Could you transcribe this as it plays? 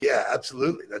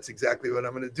Absolutely. That's exactly what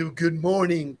I'm going to do. Good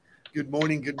morning. Good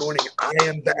morning. Good morning. I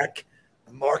am back.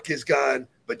 Mark is gone,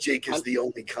 but Jake is the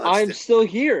only constant. I'm still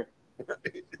here.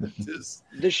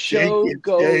 The show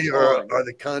goes on. Are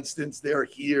the constants. They're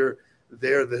here.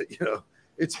 They're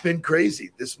it's been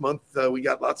crazy. This month we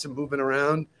got lots of moving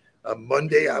around.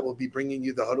 Monday, I will be bringing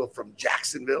you the huddle from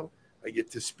Jacksonville. I get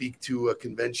to speak to a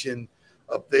convention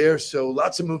up there. So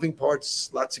lots of moving parts,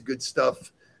 lots of good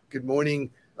stuff. Good morning,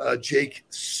 Jake.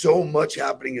 So much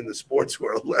happening in the sports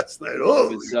world last night. It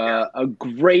was a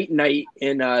great night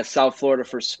in South Florida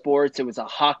for sports. It was a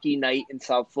hockey night in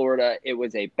South Florida. It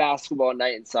was a basketball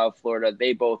night in South Florida.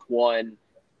 They both won.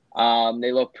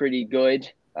 They look pretty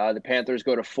good. The Panthers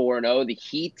go to 4-0. The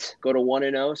Heat go to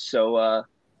 1-0. So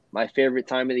my favorite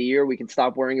time of the year, we can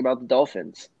stop worrying about the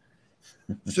Dolphins.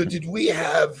 So we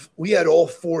had all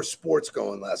four sports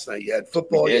going last night. You had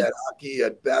football, you had hockey, you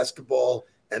had basketball,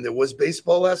 and there was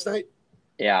baseball last night?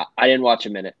 Yeah, I didn't watch a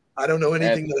minute. I don't know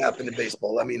anything that happened in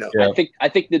baseball. Let me know. Yeah. I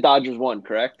think the Dodgers won,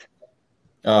 correct?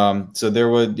 So there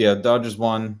was, Dodgers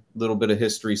won. A little bit of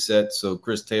history set. So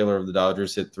Chris Taylor of the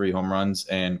Dodgers hit 3 home runs,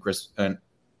 and what's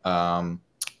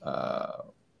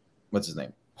his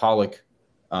name? Pollock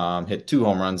hit 2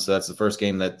 home runs. So that's the first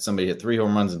game that somebody hit 3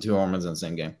 home runs and 2 home runs in the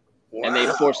same game. Wow. And they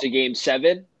forced a game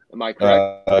 7. Am I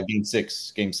correct? Game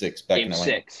six back in Atlanta.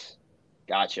 6.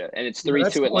 Gotcha. And it's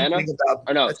 3-2 Atlanta?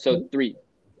 3-2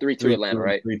 Atlanta,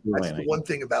 right? That's the one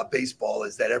thing about baseball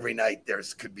is that every night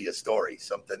could be a story,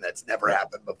 something that's never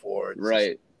happened before. It's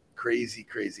right. Crazy,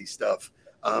 crazy stuff.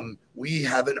 We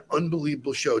have an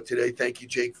unbelievable show today. Thank you,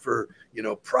 Jake, for,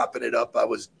 propping it up. I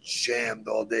was jammed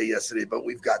all day yesterday, but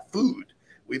we've got food.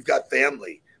 We've got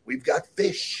family. We've got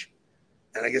fish.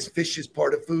 And I guess fish is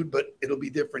part of food, but it'll be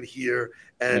different here.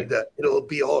 And it'll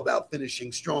be all about finishing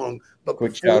strong. But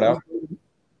Quick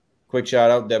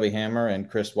shout out, Debbie Hammer and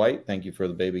Chris White. Thank you for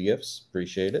the baby gifts.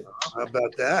 Appreciate it. How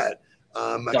about that?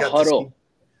 I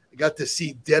got to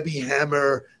see Debbie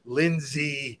Hammer,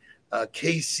 Lindsay,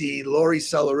 Casey, Lori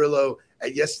Solarillo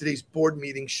at yesterday's board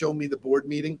meeting. Show me the board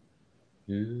meeting.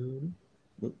 Wrong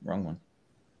one.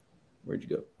 Where'd you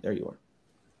go? There you are.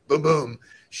 Boom, boom.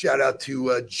 Shout out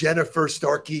to Jennifer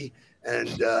Starkey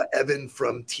and Evan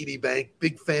from TD Bank.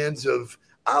 Big fans of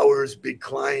ours, big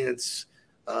clients.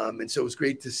 And so it was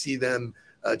great to see them.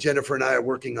 Jennifer and I are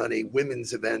working on a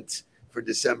women's event for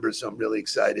December, so I'm really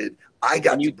excited.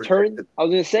 And you turned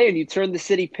the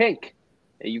city pink.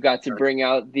 You got to bring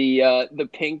out the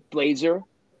pink blazer,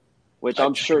 which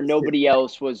I'm sure nobody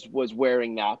else was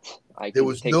wearing that. There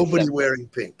was nobody wearing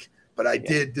pink, but I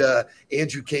did.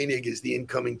 Andrew Koenig is the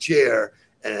incoming chair,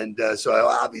 and so I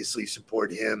obviously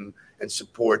support him and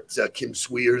support Kim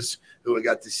Swears, who I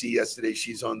got to see yesterday.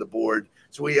 She's on the board.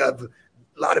 So we have a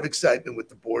lot of excitement with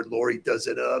the board. Lori does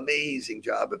an amazing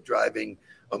job of driving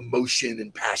emotion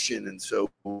and passion, and so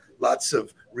lots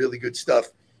of really good stuff.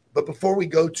 But before we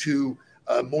go to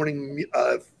morning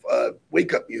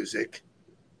wake-up music,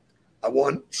 I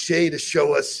want Shay to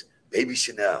show us Baby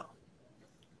Chanel.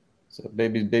 So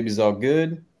baby's all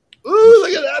good. Ooh,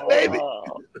 look at that baby.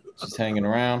 She's hanging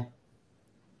around.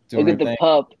 Look at the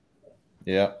pup.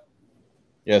 Yeah.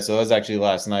 So that was actually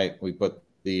last night. We put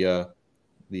the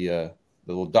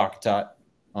little dock tot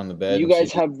on the bed. You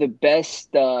guys have the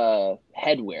best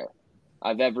headwear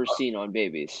I've ever seen on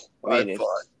babies. By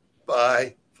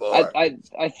far. I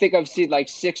think I've seen like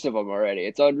 6 of them already.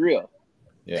 It's unreal.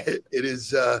 Yeah, it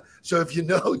is. So if you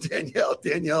know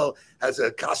Danielle has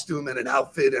a costume and an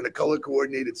outfit and a color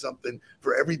coordinated something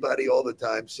for everybody all the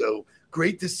time. So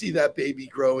great to see that baby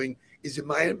growing. Is it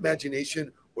my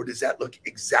imagination or does that look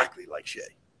exactly like Shay?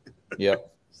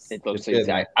 Yep. It looks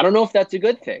exact. I don't know if that's a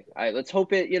good thing. Let's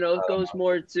hope it, goes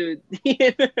more to.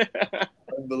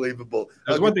 Unbelievable.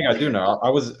 There's one thing I do know. I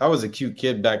was a cute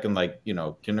kid back in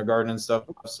kindergarten and stuff.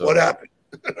 So what happened?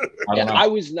 I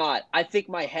was not. I think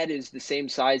my head is the same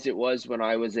size it was when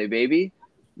I was a baby.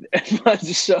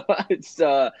 So it's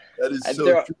that is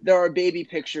so true. There are baby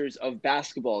pictures of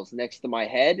basketballs next to my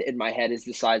head, and my head is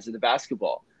the size of the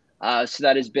basketball. So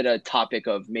that has been a topic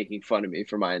of making fun of me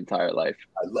for my entire life.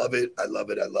 I love it.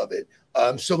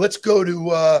 So let's go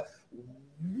to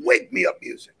wake me up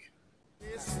music.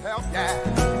 Wake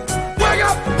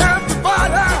up,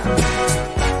 everybody!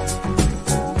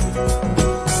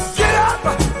 Get up!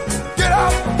 Get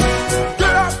up!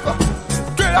 Get up!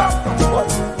 Get up!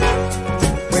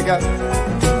 Wake up!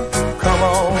 Come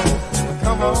on!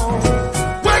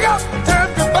 Wake up,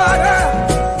 everybody!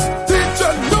 Teach a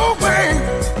new way.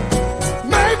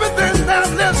 Maybe then they'll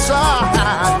listen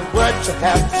what you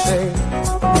have to say.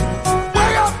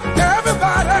 Wake up,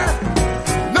 everybody!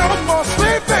 No more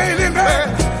sleeping in bed.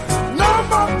 No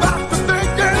more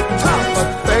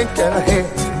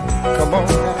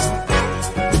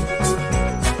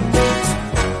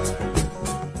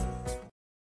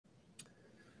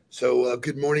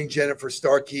Good morning, Jennifer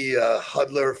Starkey,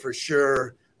 Huddler for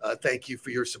sure. Thank you for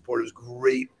your support. It was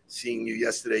great seeing you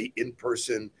yesterday in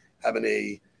person, having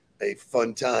a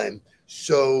fun time.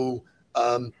 So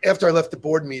after I left the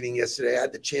board meeting yesterday, I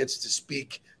had the chance to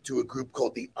speak to a group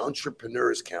called the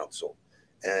Entrepreneurs Council.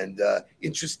 And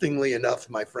interestingly enough,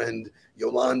 my friend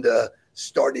Yolanda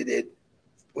started it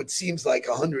what seems like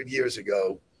 100 years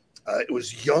ago. It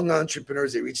was young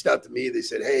entrepreneurs. They reached out to me. They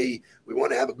said, hey, we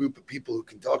want to have a group of people who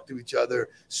can talk to each other,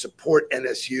 support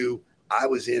NSU. I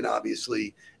was in,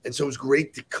 obviously. And so it was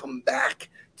great to come back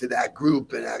to that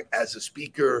group and as a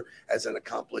speaker, as an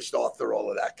accomplished author,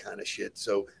 all of that kind of shit.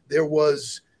 So there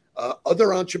was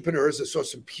other entrepreneurs. I saw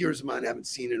some peers of mine I haven't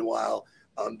seen in a while.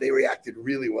 They reacted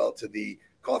really well to the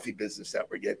coffee business that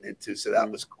we're getting into. So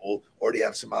that was cool. Already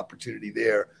have some opportunity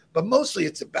there. But mostly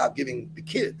it's about giving the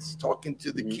kids, talking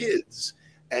to the kids.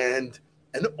 And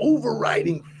an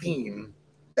overriding theme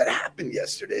that happened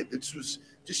yesterday, this was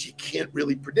just, you can't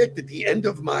really predict. At the end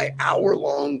of my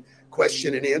hour-long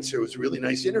question and answer, it was a really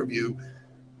nice interview.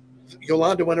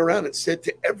 Yolanda went around and said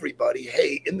to everybody,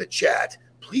 hey, in the chat,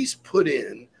 please put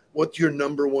in what your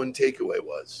number one takeaway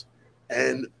was.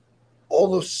 And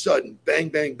all of a sudden, bang,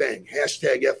 bang, bang,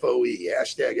 hashtag FOE,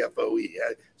 hashtag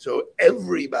FOE. So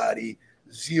everybody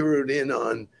zeroed in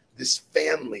on this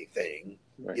family thing,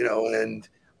 right. And,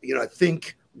 I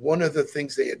think one of the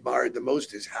things they admired the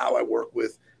most is how I work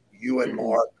with you and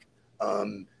Mark.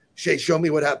 Shay, show me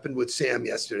what happened with Sam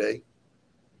yesterday.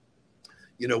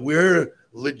 We're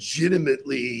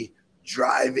legitimately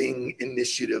driving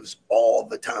initiatives all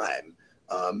the time.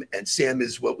 And Sam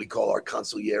is what we call our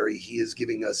consigliere. He is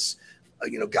giving us,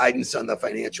 guidance on the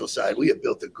financial side. We have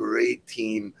built a great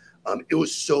team. It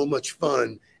was so much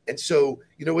fun. And so,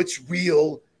 it's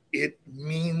real. It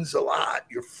means a lot.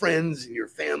 Your friends and your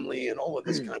family and all of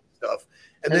this kind of stuff.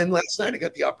 And then last night I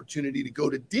got the opportunity to go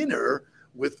to dinner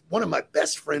with one of my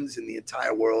best friends in the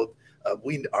entire world.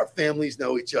 Our families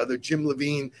know each other. Jim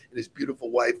Levine and his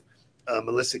beautiful wife,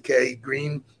 Melissa Kay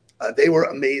Green. They were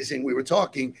amazing. We were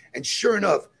talking, and sure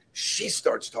enough, she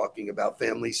starts talking about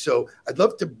family. So I'd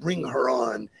love to bring her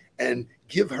on and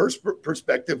give her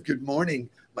perspective. Good morning,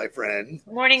 my friend.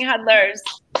 Good morning, Huddlers.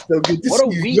 So good to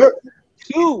what see a you. week.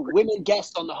 2 women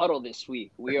guests on the huddle this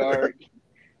week. We are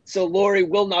so Lori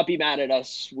will not be mad at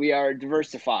us. We are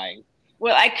diversifying.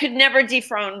 Well, I could never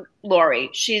dethrone Lori.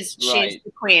 She's the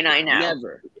queen, I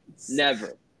know.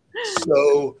 Never.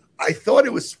 So I thought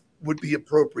it would be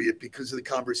appropriate because of the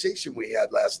conversation we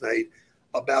had last night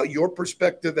about your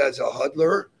perspective as a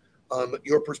huddler,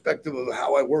 your perspective of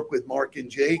how I work with Mark and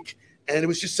Jake. And it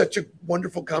was just such a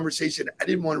wonderful conversation. I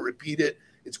didn't want to repeat it.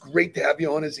 It's great to have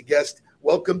you on as a guest.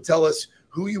 Welcome. Tell us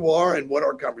who you are and what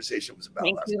our conversation was about.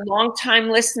 Thank you. Long-time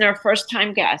listener,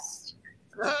 first-time guest.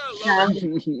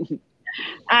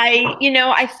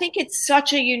 I think it's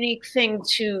such a unique thing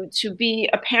to be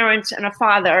a parent and a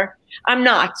father. I'm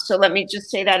not, so let me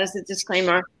just say that as a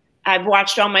disclaimer. I've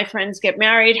watched all my friends get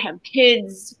married, have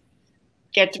kids,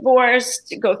 get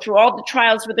divorced, go through all the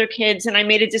trials with their kids, and I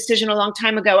made a decision a long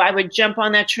time ago. I would jump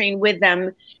on that train with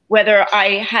them, whether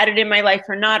I had it in my life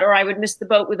or not, or I would miss the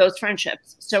boat with those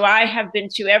friendships. So I have been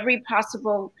to every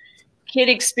possible kid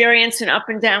experience and up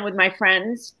and down with my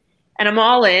friends. And I'm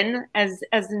all in, as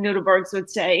the Noodlebergs would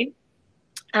say.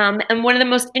 And one of the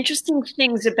most interesting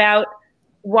things about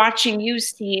watching you,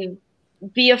 Steve,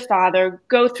 be a father,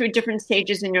 go through different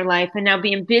stages in your life, and now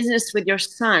be in business with your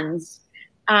sons,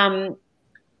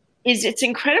 is it's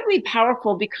incredibly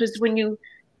powerful because when you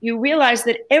realize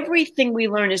that everything we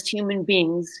learn as human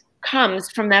beings comes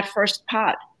from that first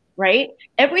pod, right?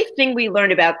 Everything we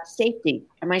learn about safety.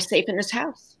 Am I safe in this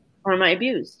house? Or am I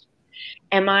abused?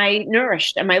 Am I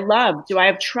nourished? Am I loved? Do I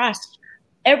have trust?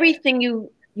 Everything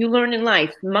you learn in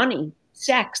life, money,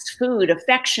 sex, food,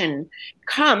 affection,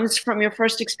 comes from your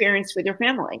first experience with your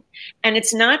family. And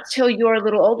it's not till you're a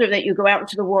little older that you go out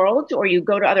into the world or you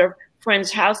go to other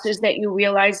friends' houses that you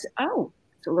realize, oh,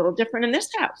 it's a little different in this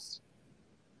house.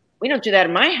 We don't do that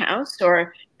in my house,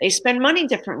 or they spend money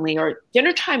differently, or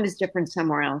dinner time is different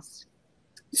somewhere else.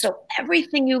 So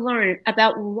everything you learn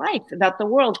about life, about the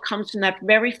world, comes from that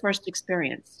very first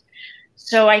experience.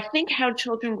 So I think how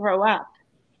children grow up,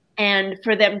 and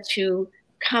for them to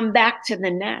come back to the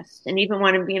nest and even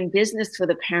want to be in business with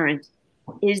a parent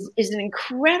is an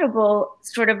incredible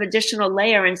sort of additional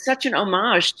layer and such an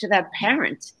homage to that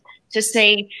parent. To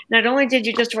say, not only did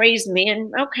you just raise me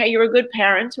and okay, you're a good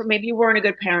parent, or maybe you weren't a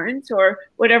good parent or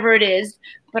whatever it is,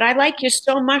 but I like you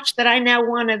so much that I now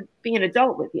want to be an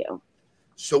adult with you.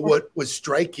 So what was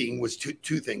striking was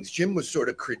two things. Jim was sort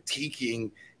of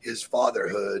critiquing his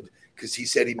fatherhood because he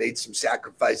said he made some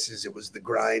sacrifices. It was the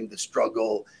grind, the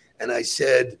struggle. And I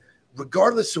said,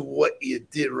 regardless of what you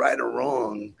did right or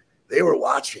wrong, they were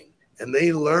watching and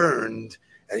they learned.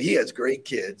 And he has great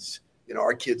kids. You know,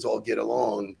 our kids all get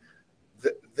along.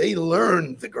 They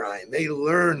learned the grind. They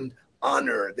learned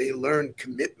honor. They learned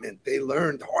commitment. They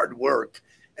learned hard work.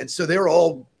 And so they're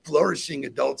all flourishing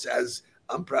adults, as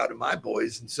I'm proud of my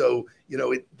boys. And so, you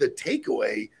know, the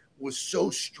takeaway was so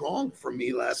strong for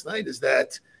me last night is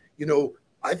that, you know,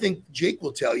 I think Jake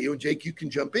will tell you, and Jake, you can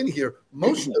jump in here.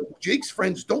 Most of Jake's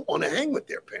friends don't want to hang with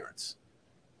their parents.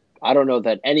 I don't know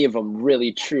that any of them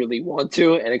really truly want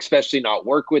to, and especially not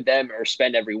work with them or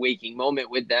spend every waking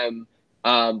moment with them.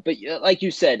 But like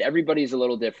you said, everybody's a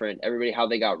little different. Everybody, how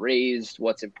they got raised,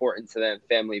 what's important to them,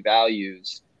 family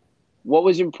values. What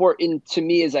was important to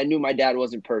me is I knew my dad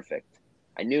wasn't perfect.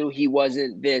 I knew he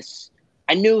wasn't this.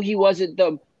 I knew he wasn't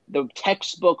the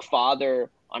textbook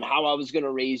father on how I was going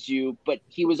to raise you, but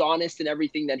he was honest in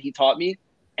everything that he taught me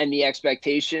and the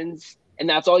expectations. And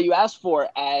that's all you ask for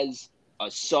as a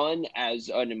son, as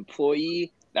an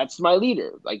employee. That's my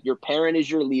leader. Like, your parent is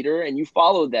your leader and you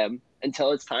follow them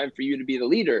until it's time for you to be the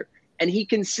leader. And he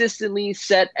consistently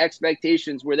set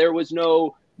expectations where there was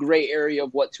no gray area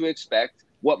of what to expect,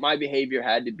 what my behavior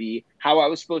had to be, how I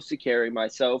was supposed to carry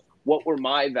myself, what were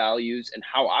my values, and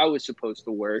how I was supposed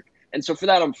to work. And so for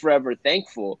that, I'm forever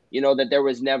thankful, you know, that there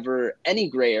was never any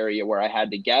gray area where I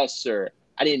had to guess, or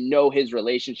I didn't know his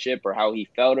relationship or how he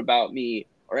felt about me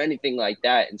or anything like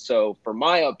that. And so for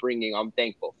my upbringing, I'm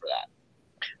thankful for that.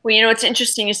 Well, you know, it's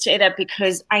interesting you say that,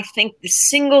 because I think the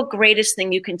single greatest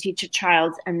thing you can teach a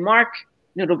child, and Mark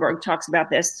Noodleberg talks about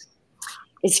this,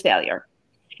 is failure.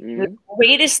 Mm-hmm. The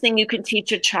greatest thing you can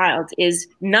teach a child is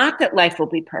not that life will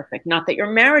be perfect, not that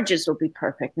your marriages will be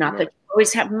perfect, not that you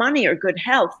always have money or good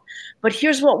health, but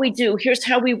here's what we do. Here's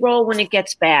how we roll when it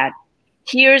gets bad.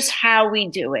 Here's how we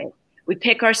do it. We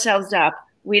pick ourselves up.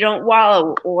 We don't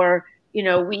wallow, or, you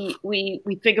know, we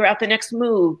figure out the next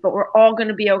move, but we're all going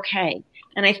to be okay.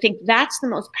 And I think that's the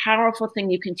most powerful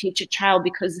thing you can teach a child,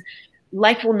 because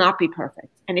life will not be perfect.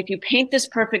 And if you paint this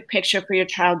perfect picture for your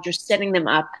child, you're setting them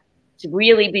up to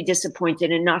really be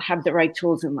disappointed and not have the right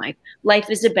tools in life. Life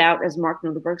is about, as Mark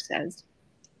Noodleberg says,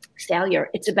 failure.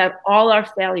 It's about all our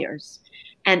failures.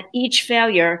 And each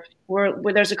failure, where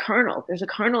there's a kernel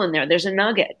in there, there's a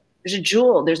nugget, there's a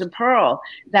jewel, there's a pearl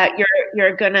that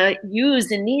you're going to use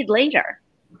and need later.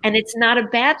 And it's not a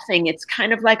bad thing. It's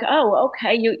kind of like, oh,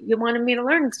 okay, you wanted me to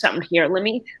learn something here. Let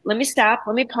me stop.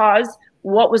 Let me pause.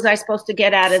 What was I supposed to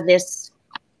get out of this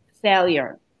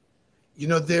failure? You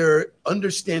know, they're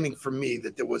understanding for me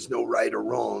that there was no right or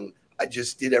wrong. I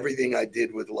just did everything I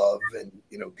did with love and,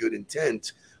 you know, good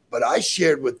intent. But I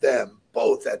shared with them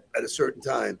both at a certain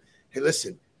time, hey,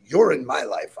 listen, you're in my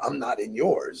life. I'm not in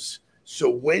yours. So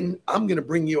when I'm going to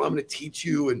bring you, I'm going to teach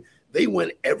you. And they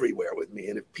went everywhere with me.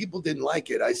 And if people didn't like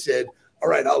it, I said, all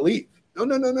right, I'll leave. No.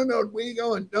 Where are you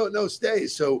going? No, stay.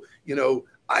 So, you know,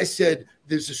 I said,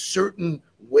 there's a certain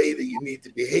way that you need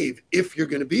to behave if you're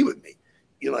going to be with me.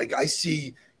 You know, like, I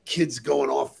see kids going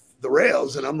off the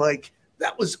rails and I'm like,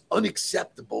 that was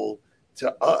unacceptable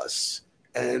to us.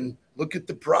 And look at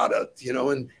the product, you know,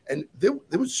 and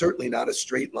there was certainly not a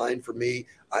straight line for me.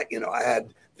 I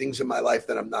had things in my life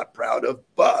that I'm not proud of,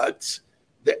 but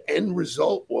the end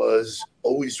result was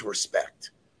always respect,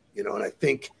 you know, and I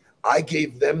think I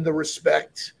gave them the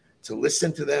respect to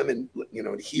listen to them and, you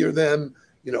know, and hear them,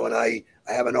 you know, and I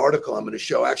have an article I'm going to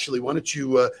show. Actually, why don't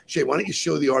you, Shay, why don't you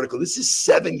show the article? This is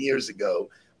 7 years ago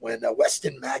when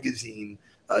Weston Magazine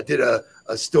did a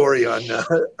story on.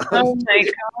 Oh my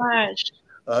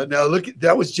gosh! Now look,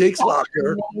 that was Jake's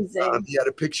locker. He had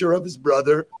a picture of his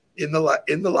brother in the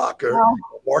locker. Wow.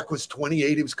 Mark was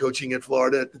 28. He was coaching at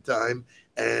Florida at the time,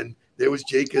 and there was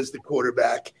Jake as the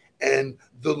quarterback. And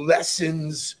the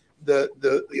lessons,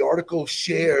 the article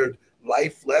shared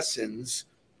life lessons,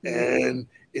 and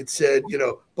it said, you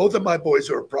know, both of my boys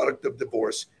are a product of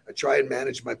divorce. I try and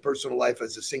manage my personal life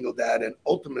as a single dad and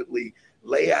ultimately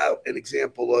lay out an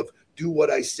example of do what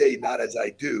I say, not as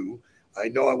I do. I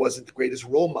know I wasn't the greatest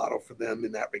role model for them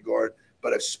in that regard,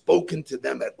 but I've spoken to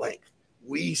them at length.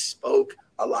 We spoke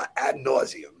a lot ad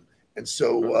nauseum. And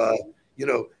so, you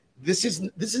know, this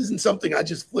isn't something I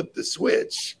just flipped the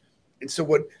switch. And so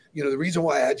what, you know, the reason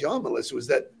why I had you on, Melissa, was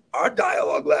that our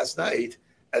dialogue last night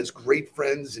as great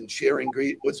friends and sharing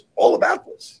great was all about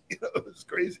this. You know, it was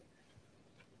crazy.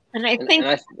 And I think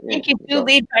you do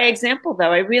lead by example,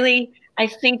 though. I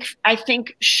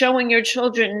think showing your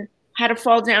children how to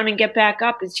fall down and get back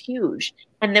up is huge.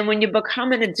 And then when you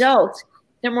become an adult,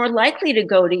 they're more likely to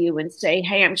go to you and say,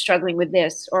 hey, I'm struggling with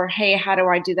this, or hey, how do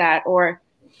I do that? Or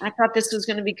I thought this was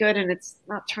going to be good and it's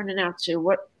not turning out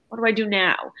to. What do I do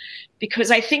now?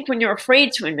 Because I think when you're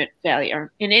afraid to admit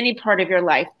failure in any part of your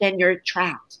life, then you're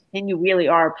trapped. Then you really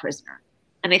are a prisoner.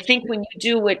 And I think when you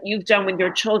do what you've done with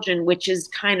your children, which is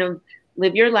kind of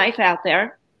live your life out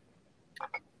there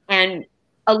and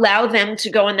allow them to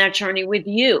go on that journey with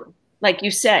you. Like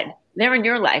you said, they're in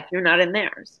your life, you're not in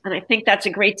theirs. And I think that's a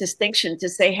great distinction to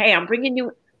say, hey, I'm bringing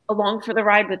you along for the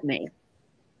ride with me.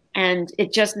 And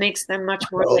it just makes them much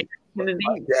more like human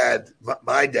beings.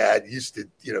 My dad used to,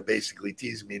 basically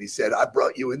tease me, and he said, I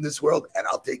brought you in this world and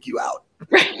I'll take you out.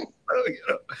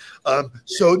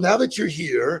 So now that you're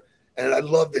here, and I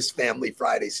love this Family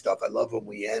Friday stuff. I love when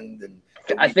we end. And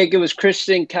I think it was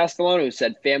Christian Castellano who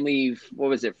said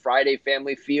Friday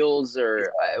Family Feels,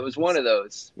 or it was one of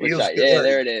those.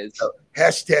 There it is. So,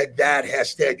 hashtag that,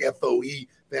 hashtag FOE,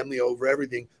 family over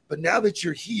everything. But now that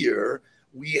you're here,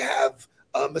 we have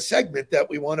a segment that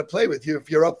we want to play with you if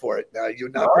you're up for it. Now, you're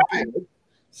not prepared.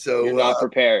 So you're not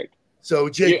prepared. So,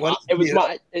 Jake,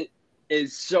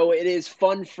 it is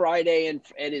Fun Friday and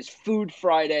it is Food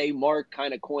Friday. Mark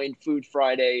kind of coined Food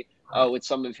Friday with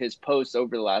some of his posts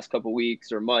over the last couple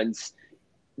weeks or months.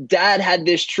 Dad had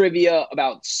this trivia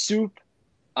about soup,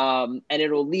 and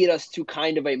it'll lead us to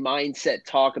kind of a mindset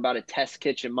talk about a test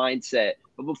kitchen mindset.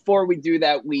 But before we do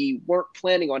that, we weren't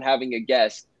planning on having a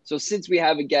guest. So since we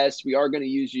have a guest, we are going to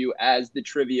use you as the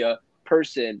trivia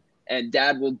person, and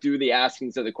Dad will do the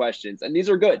askings of the questions. And these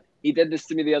are good. He did this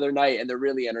to me the other night, and they're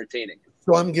really entertaining.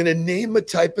 So I'm going to name a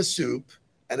type of soup,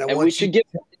 and we should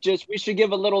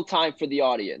give a little time for the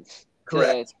audience.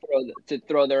 Correct. To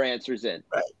throw their answers in.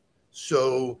 Right.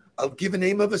 So I'll give a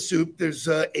name of a soup. There's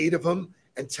 8 of them,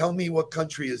 and tell me what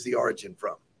country is the origin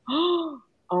from.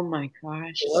 Oh my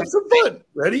gosh! Well, have some fun.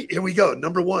 Ready? Here we go.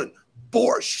 Number 1,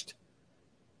 borscht.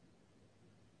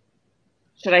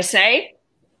 Should I say?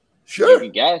 Sure. You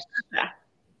can guess.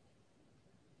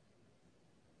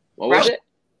 What was it?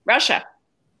 Russia.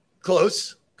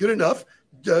 Close. Good enough.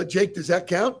 Jake, does that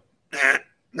count?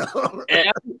 No.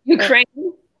 Ukraine.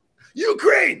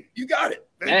 Ukraine. You got it.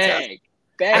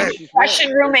 Bang.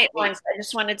 Russian roommate once. I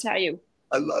just want to tell you.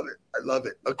 I love it.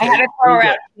 Okay. I had to throw her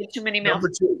out. Too many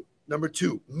mouths. Number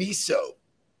two, miso.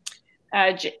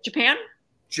 Japan.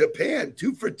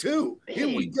 2 for 2. Here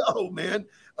we go, man.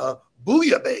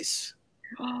 Bouillabaisse.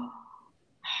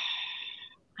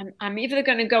 I'm either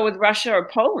going to go with Russia or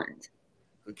Poland.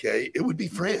 Okay, it would be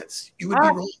France. You would be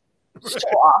wrong.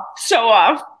 So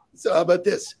off. So how about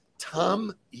this?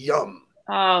 Tom Yum.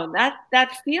 Oh,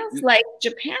 that feels like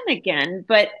Japan again,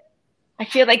 but I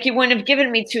feel like you wouldn't have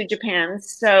given me 2 Japans.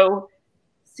 So,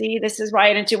 see, this is why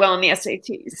I didn't do well in the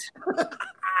SATs.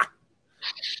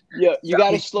 Yeah, you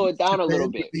got to slow it down a little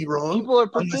bit. Be wrong. People are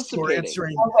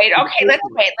participating. Oh, wait. Okay,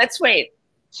 let's wait.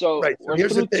 So, we're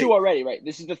through 2 already, right?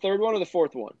 This is the 3rd one or the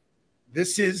 4th one?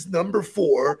 This is number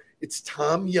 4. It's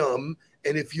Tom Yum.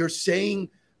 And if you're saying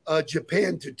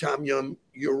Japan to Tom Yum,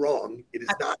 you're wrong. It is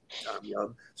not Tom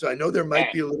Yum. So I know there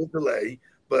might be a little delay,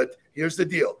 but here's the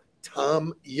deal.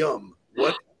 Tom Yum.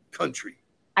 What country?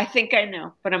 I think I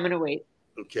know, but I'm going to wait.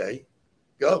 Okay.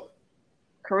 Go.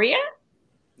 Korea?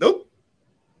 Nope.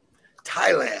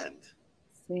 Thailand.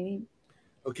 See?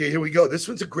 Okay, here we go. This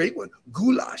one's a great one.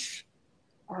 Goulash.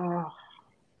 Oh.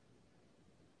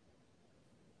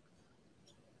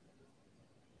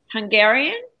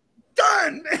 Hungarian?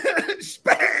 Done.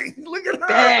 Bang. Look at her.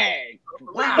 Bang.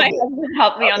 Wow. My husband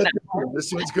helped me on that one.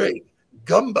 This one's great.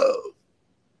 Gumbo.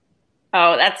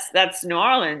 Oh, that's New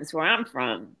Orleans, where I'm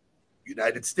from.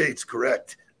 United States,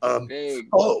 correct.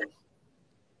 Pho.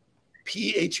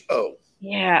 Pho.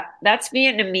 Yeah, that's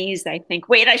Vietnamese, I think.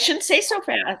 Wait, I shouldn't say so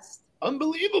fast.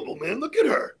 Unbelievable, man. Look at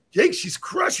her. Jake, she's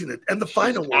crushing it. And the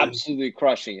final one. Absolutely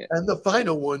crushing it. And the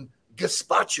final one,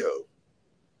 gazpacho.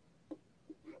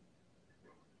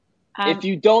 If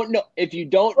you don't know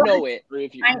it, or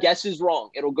if your guess is wrong,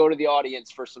 it'll go to the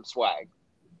audience for some swag.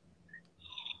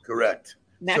 Correct.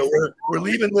 So we're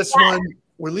leaving this one.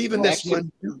 We're leaving this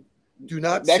one. Do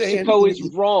not say Mexico is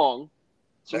wrong.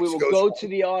 So we will go to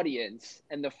the audience,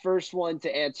 and the first one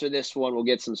to answer this one will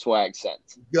get some swag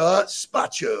sent.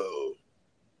 Gazpacho.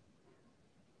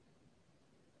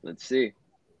 Let's see.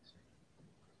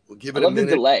 We'll give it a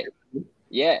minute. The delay.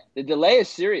 Yeah, the delay is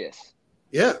serious.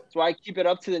 Yeah. That's why I keep it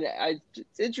up to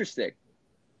it's interesting.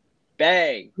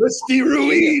 Bang. Christy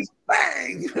Ruiz.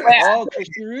 Bang. Oh,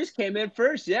 Christy Ruiz came in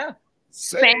first. Yeah.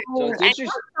 Spain. So I know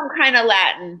some kind of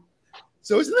Latin.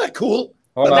 So isn't that cool?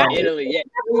 Hold on. Italy. Yeah.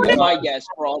 My guess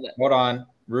for all that. Hold on.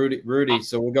 Rudy.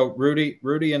 So we'll go Rudy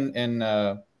and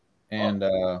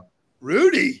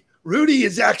Rudy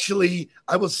is actually,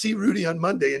 I will see Rudy on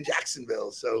Monday in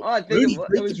Jacksonville. So I think Rudy,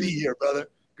 great to be here, brother.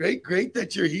 Great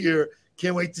that you're here.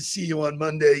 Can't wait to see you on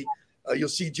Monday. You'll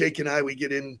see Jake and I, we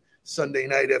get in Sunday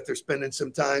night after spending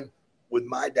some time with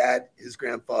my dad, his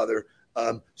grandfather.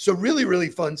 So really, really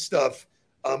fun stuff.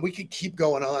 We could keep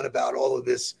going on about all of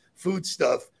this food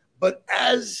stuff, but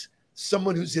as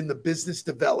someone who's in the business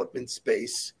development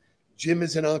space, Jim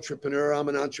is an entrepreneur. I'm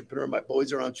an entrepreneur. My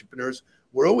boys are entrepreneurs.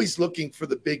 We're always looking for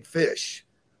the big fish.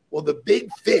 Well, the big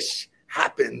fish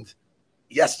happened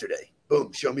yesterday.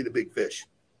 Boom, show me the big fish.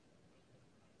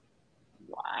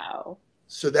 Wow.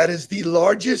 So that is the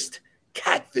largest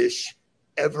catfish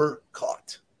ever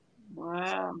caught.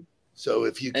 Wow. So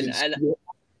if you can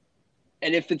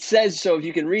and if it says so, if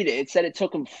you can read it, it said it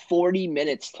took him 40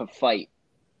 minutes to fight.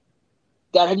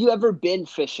 Dad, have you ever been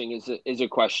fishing is a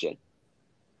question.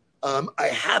 I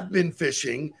have been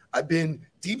fishing. I've been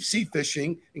deep sea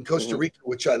fishing in Costa Rica,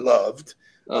 which I loved.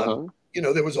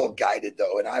 There was all guided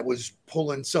though, and I was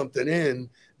pulling something in.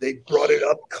 They brought it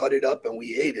up, cut it up, and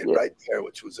we ate it right there,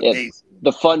 which was amazing.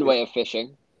 The fun way of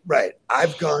fishing. Right.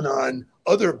 I've gone on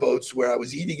other boats where I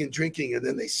was eating and drinking, and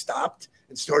then they stopped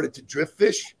and started to drift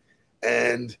fish.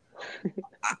 And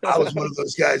I was one of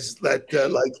those guys that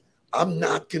I'm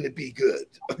not going to be good.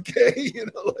 Okay.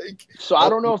 So I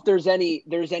don't know if there's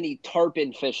any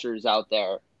tarpon fishers out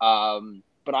there.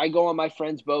 But I go on my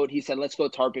friend's boat. He said, let's go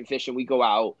tarpon fishing. We go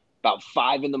out about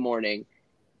 5 a.m.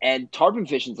 and tarpon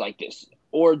fishing's like this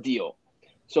ordeal.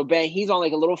 So bang, he's on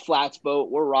like a little flats boat.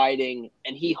 We're riding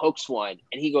and he hooks one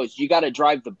and he goes, you got to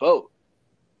drive the boat.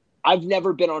 I've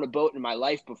never been on a boat in my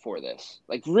life before this.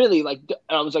 And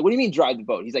I was like, what do you mean drive the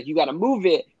boat? He's like, you got to move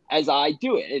it as I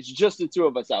do it. It's just the two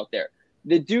of us out there.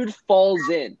 The dude falls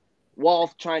in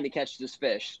while trying to catch this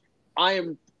fish. I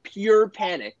am pure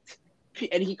panicked.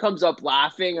 And he comes up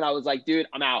laughing. And I was like, dude,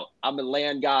 I'm out. I'm a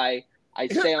land guy. I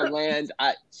stay on land.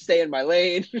 I stay in my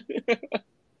lane.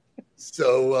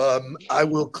 So I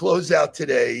will close out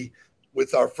today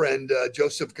with our friend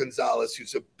Joseph Gonzalez,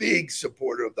 who's a big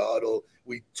supporter of The Huddle.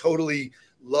 We totally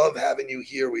love having you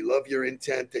here. We love your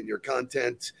intent and your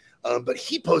content. But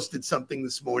he posted something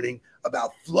this morning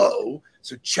about flow.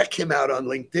 So check him out on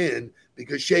LinkedIn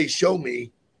because Shay, show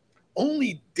me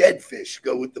only dead fish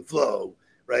go with the flow,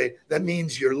 right? That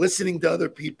means you're listening to other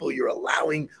people. You're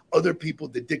allowing other people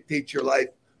to dictate your life.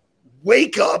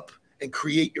 Wake up and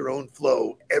create your own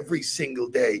flow every single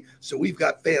day. So we've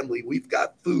got family, we've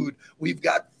got food, we've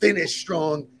got finish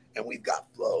strong, and we've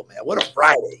got flow, man. What a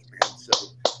Friday, man.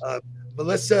 So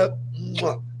Melissa,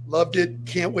 loved it.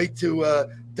 Can't wait to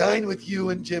dine with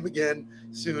you and Jim again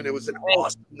soon. It was an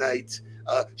awesome night.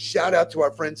 Shout out to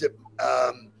our friends at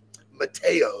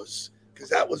Mateo's, because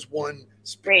that was one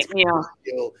great meal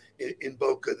in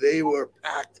Boca. They were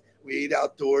packed. We ate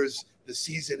outdoors. The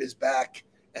season is back.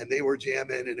 And they were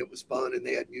jamming, and it was fun, and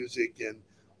they had music and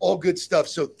all good stuff.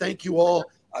 So thank you all.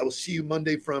 I will see you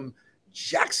Monday from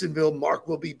Jacksonville. Mark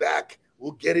will be back.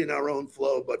 We'll get in our own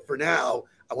flow. But for now,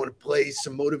 I want to play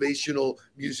some motivational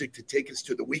music to take us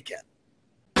to the weekend.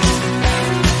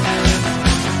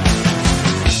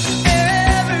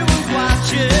 Everyone's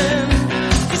watching.